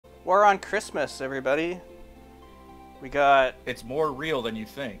We're on Christmas, everybody. We got It's more real than you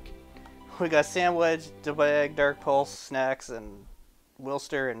think. Sandwich, DeWag, Dark Pulse, Snacks, and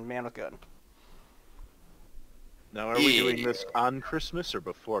Wilster, and Man with Gun. Now, are we doing this on Christmas or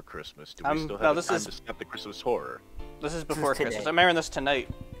before Christmas? Do we still have time to stop the Christmas horror? This is before Christmas. I'm airing this tonight,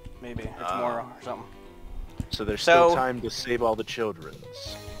 maybe, or tomorrow, or something. So there's still time to save all the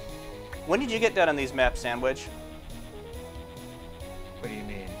childrens. When did you get done on these maps, Sandwich? What do you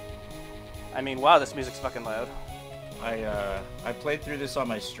mean? I mean, wow, this music's fucking loud. I played through this on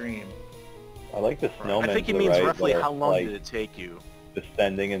my stream. I like the snowman. I think he means roughly how long did it take you?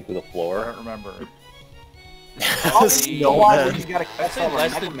 Descending into the floor. I don't remember. I'd say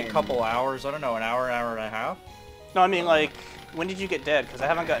less than a couple hours. I don't know, an hour and a half? No, I mean, like, when did you get dead? Because I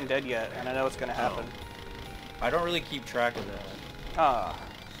haven't gotten dead yet, and I know it's going to happen. I don't really keep track of that. Ah.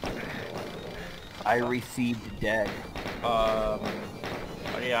 I received dead.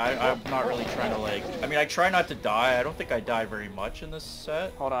 Yeah, I'm not really trying to, like... I mean, I try not to die. I don't think I die very much in this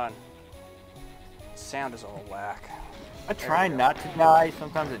set. Hold on. Sound is all whack. I try not to die.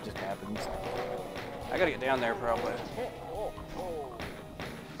 Sometimes it just happens. I gotta get down there, probably.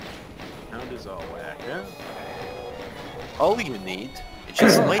 Sound is all whack, huh? All you need is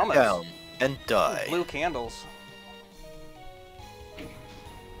just lay down and die. Blue candles.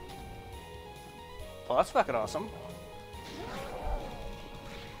 Well, that's fucking awesome.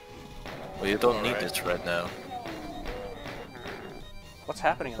 Well, you don't need this right now. What's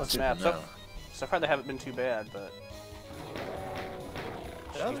happening in this map? So far they haven't been too bad, but...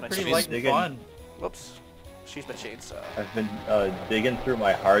 That was pretty light and fun. Whoops. She's my chainsaw. I've been digging through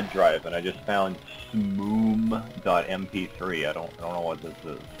my hard drive and I just found smoom.mp3. I don't know what this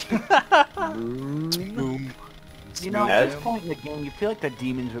is. Smoom. You know, at this point in the game, you feel like the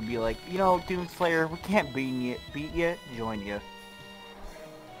demons would be like, you know, Doomslayer, we can't beat you, join you.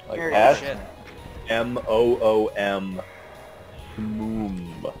 Like S-M-O-O-M.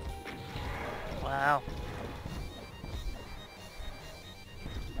 Smoom. Wow.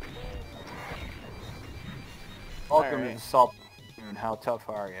 Welcome to Salt. How tough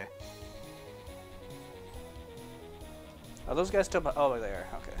are you? Are those guys still... Oh, they are.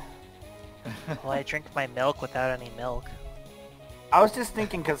 Okay. Well, I drink my milk without any milk. I was just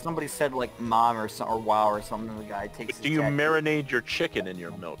thinking because somebody said like mom or wow or something. The guy takes. Do you marinate your chicken in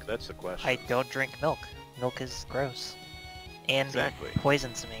your milk? That's the question. I don't drink milk. Milk is gross, and it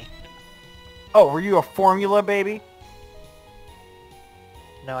poisons me. Oh, were you a formula baby?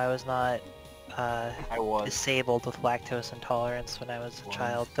 No, I was not. I was disabled with lactose intolerance when I was a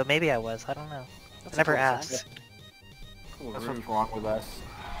child. Though maybe I was. I don't know. I never asked. That's what's wrong with us.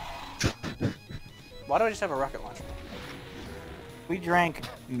 Why do I just have a rocket launcher? We drank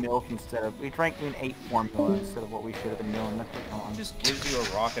milk instead of... We ate formula instead of what we should have been doing. That's what's wrong. It just gives you a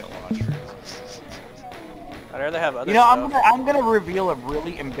rocket launcher. I'd rather have other stuff. I'm gonna reveal a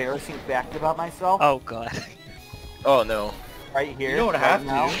really embarrassing fact about myself. Oh god. Oh no. Right here. You don't have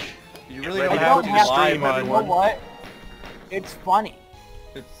to. You really don't have to lie on You know what? It's funny.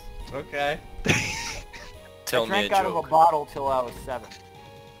 It's okay. Tell me a joke. I drank out of a bottle till I was 7.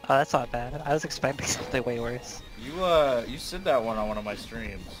 Oh, that's not bad. I was expecting something way worse. You said that one on one of my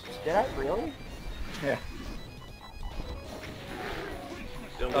streams. Did I really? Yeah.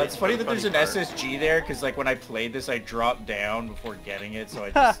 It's funny that there's an SSG there, because like when I played this, I dropped down before getting it, so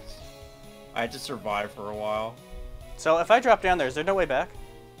I had to survive for a while. So if I drop down there, is there no way back?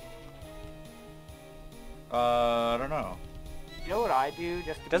 I don't know. You know what I do?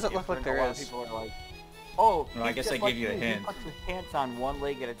 Just to doesn't look like there is. People are like, oh, no, I guess I gave you a hint. He puts his pants on one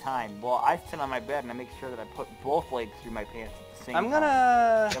leg at a time. Well, I sit on my bed and I make sure that I put both legs through my pants at the same time. I'm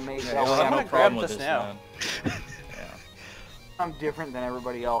gonna grab this now. Yeah. I'm different than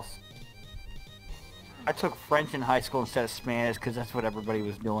everybody else. I took French in high school instead of Spanish because that's what everybody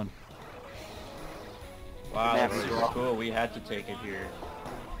was doing. Wow, that's super cool. We had to take it here.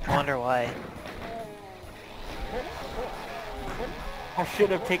 I wonder why. I should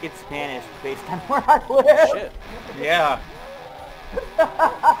have taken Spanish based on where I live. Shit. Yeah.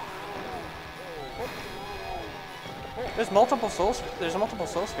 There's multiple soul spheres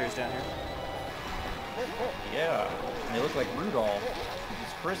down here. Yeah. And they look like Rudolph.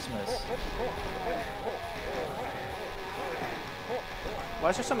 It's Christmas. Why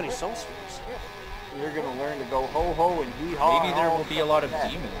is there so many soul spheres? You're gonna learn to go ho ho and hee haw. Maybe there will be a lot of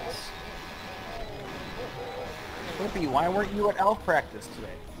demons. Clippy, why weren't you at elf practice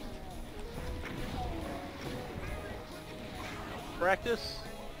today? Practice?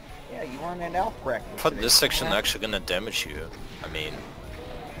 Yeah, you weren't at elf practice. I thought this section actually gonna damage you. I mean,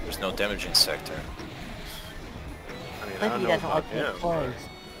 there's no damaging sector. I mean, I don't know about him.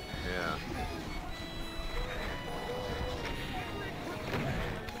 Yeah.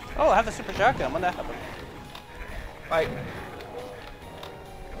 Oh, I have the super shotgun. When that happened? I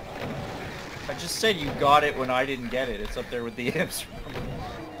just said you got it when I didn't get it. It's up there with the imps.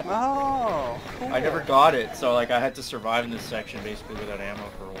 Oh, cool. I never got it, so like I had to survive in this section basically without ammo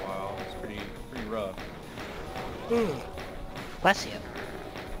for a while. It's pretty rough. Bless you.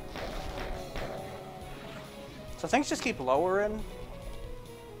 So things just keep lowering.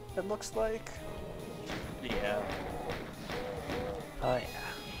 It looks like. Yeah. Oh yeah.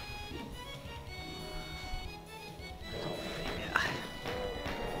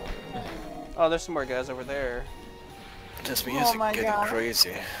 Oh, there's some more guys over there. This music my getting God.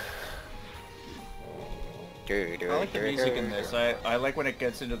 crazy. I like the music in this. I like when it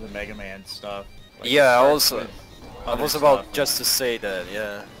gets into the Mega Man stuff. Like, Yeah, it also, starts with I other was about stuff. just to say that,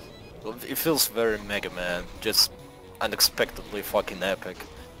 yeah. Well, it feels very Mega Man, just unexpectedly fucking epic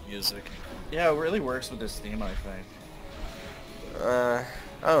music. Yeah, it really works with this theme, I think. I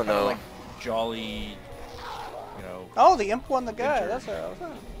don't Kinda know. like jolly, you know. Oh, the imp won the guy. Winter. That's what I was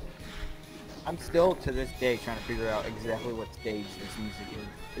saying. I'm still to this day trying to figure out exactly what stage this music is.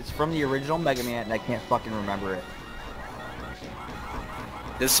 It's from the original Mega Man, and I can't fucking remember it.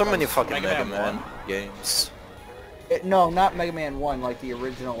 There's so many fucking Mega Mega Man Man games. No, not Mega Man 1, like the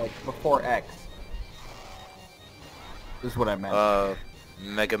original, like before X. This is what I meant.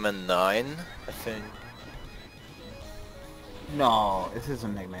 Mega Man 9, I think. No, this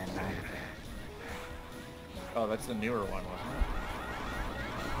isn't Mega Man 9. Oh, that's the newer one, wasn't it?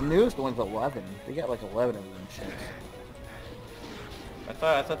 The newest one's 11. They got like 11 of them shits. I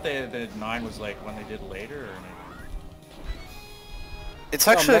thought the 9 was like when they did later. Or... It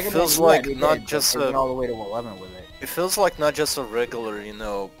No, actually Mega Man, feels yeah, like they not did, but just they went a... all the way to 11 with it. It feels like not just a regular, you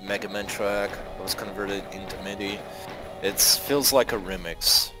know, Mega Man track that was converted into MIDI. It feels like a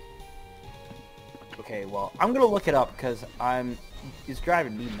remix. Okay, well, I'm gonna look it up because it's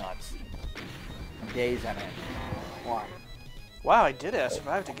driving me nuts. Days on it. Why? Wow, I did it. I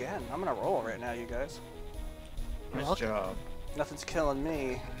survived again. I'm gonna roll right now, you guys. Nice job. Nothing's killing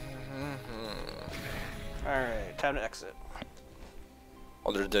me. Alright, time to exit.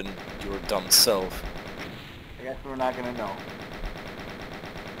 Other than your dumb self. I guess we're not gonna know.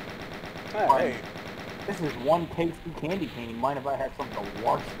 Alright. This is one tasty candy cane. Mind if I have something to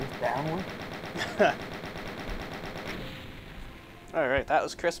wash this down with? Alright, that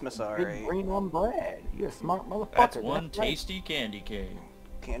was Christmas, Big alright. green on bread. You're a smart motherfucker. That's one right. tasty candy cane.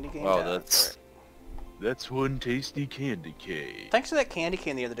 Candy cane Wow, time. that's... That's one tasty candy cane. Thanks for that candy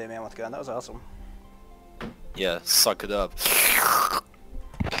cane the other day, man, with gun. That was awesome. Yeah, suck it up.